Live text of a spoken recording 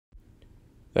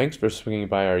Thanks for swinging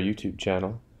by our YouTube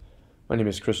channel. My name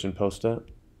is Christian Posta,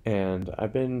 and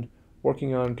I've been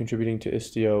working on contributing to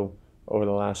Istio over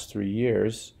the last 3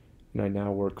 years, and I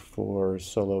now work for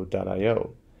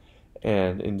solo.io.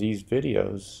 And in these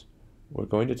videos, we're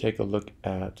going to take a look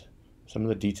at some of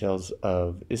the details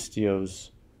of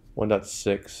Istio's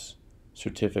 1.6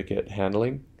 certificate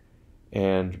handling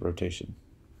and rotation.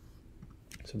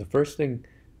 So the first thing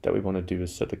that we want to do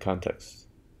is set the context.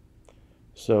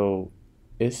 So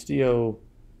Istio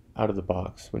out of the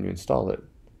box, when you install it,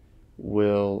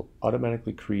 will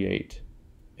automatically create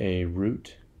a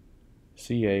root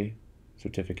CA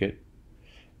certificate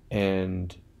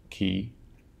and key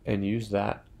and use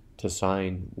that to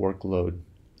sign workload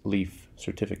leaf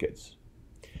certificates.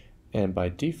 And by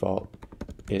default,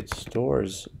 it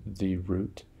stores the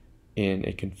root in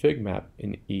a config map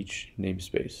in each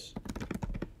namespace.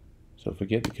 So if we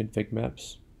get the config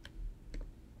maps,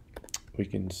 we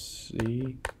can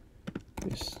see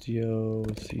Istio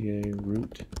CA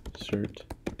root cert,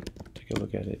 take a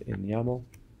look at it in YAML,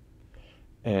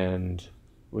 and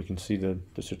we can see the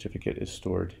certificate is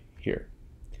stored here.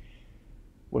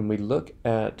 When we look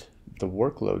at the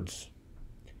workloads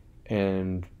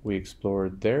and we explore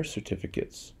their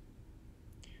certificates,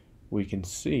 we can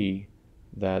see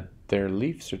that their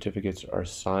leaf certificates are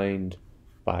signed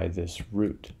by this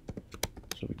root.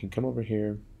 So we can come over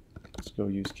here. Let's go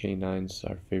use K9's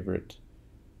our favorite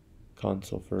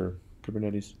console for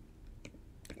Kubernetes.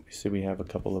 We see we have a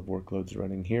couple of workloads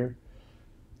running here.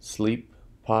 Sleep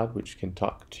pod, which can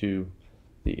talk to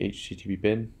the HTTP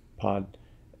bin pod,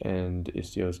 and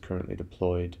Istio is currently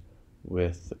deployed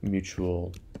with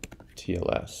mutual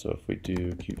TLS. So if we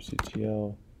do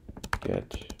kubectl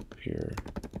get peer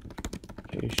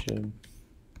location,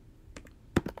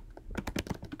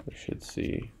 we should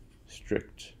see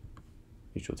strict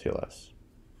mutual TLS.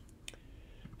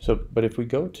 So, but if we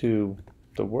go to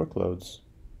the workloads,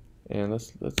 and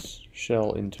let's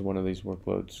shell into one of these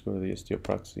workloads, go to the Istio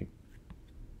proxy.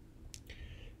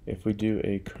 If we do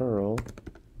a curl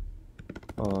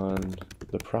on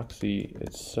the proxy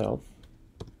itself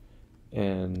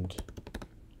and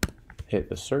hit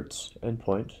the certs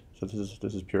endpoint, so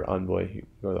this is pure Envoy. You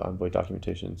go to the Envoy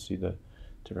documentation and see the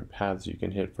different paths you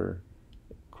can hit for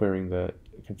querying the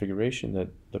configuration that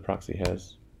the proxy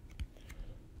has.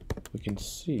 We can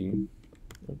see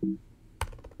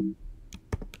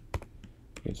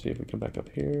if we come back up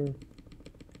here,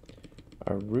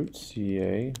 our root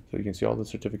CA, so you can see all the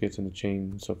certificates in the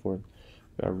chain and so forth.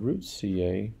 Our root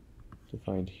CA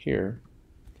defined here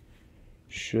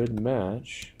should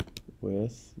match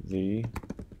with the,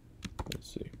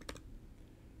 let's see,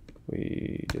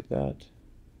 we did that.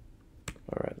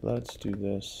 All right, let's do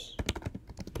this.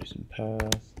 Reason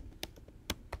path.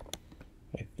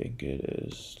 I think it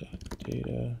is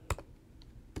data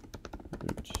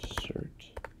root cert.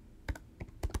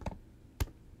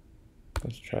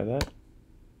 Let's try that.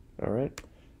 All right,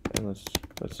 and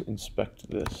let's inspect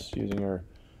this using our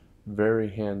very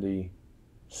handy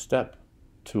step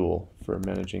tool for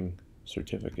managing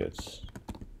certificates.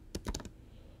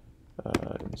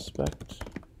 Inspect.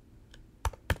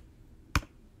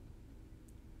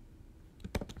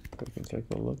 We can take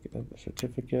a look at the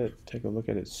certificate, take a look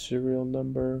at its serial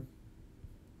number,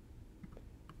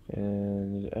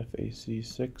 and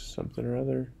FAC6 something or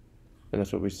other, and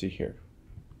that's what we see here,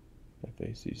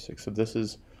 FAC6. So this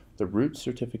is the root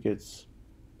certificates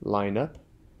line up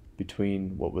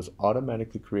between what was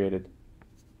automatically created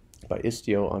by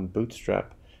Istio on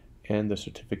Bootstrap and the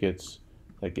certificates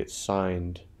that get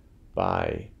signed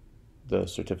by the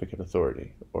certificate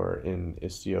authority, or in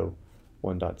Istio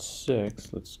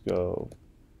 1.6, let's go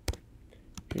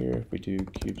here. If we do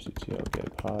kubectl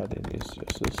get pod in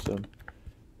Istio system,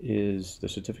 is the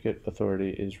certificate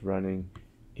authority is running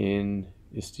in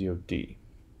Istio D.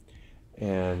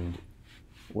 And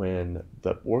when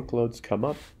the workloads come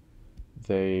up,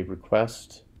 they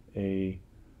request a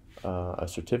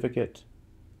certificate,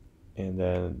 and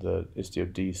then the Istio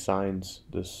D signs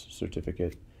this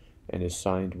certificate and is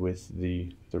signed with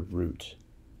the root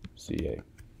CA.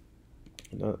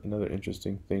 Another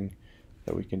interesting thing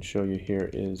that we can show you here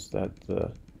is that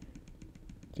the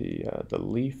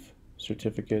leaf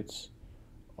certificates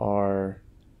are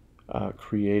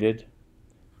created,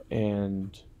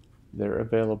 and they're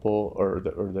available, or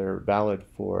they're valid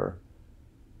for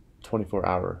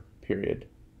 24-hour period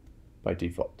by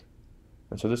default.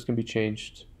 And so this can be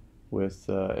changed with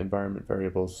environment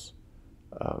variables,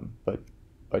 but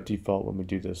by default, when we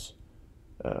do this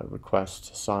request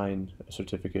to sign a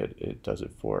certificate, it does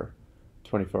it for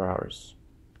 24 hours.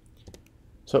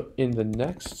 So in the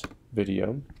next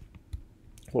video,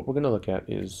 what we're going to look at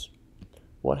is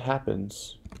what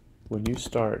happens when you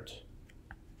start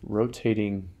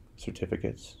rotating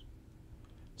certificates,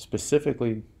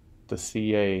 specifically the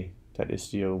CA that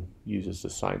Istio uses to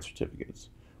sign certificates.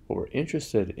 What we're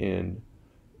interested in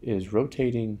is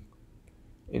rotating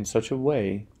in such a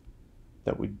way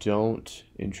that we don't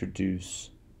introduce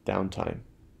downtime,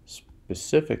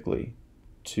 specifically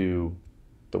to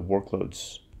the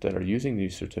workloads that are using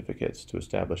these certificates to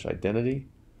establish identity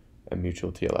and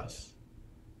mutual TLS.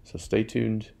 So stay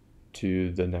tuned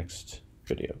to the next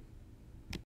video.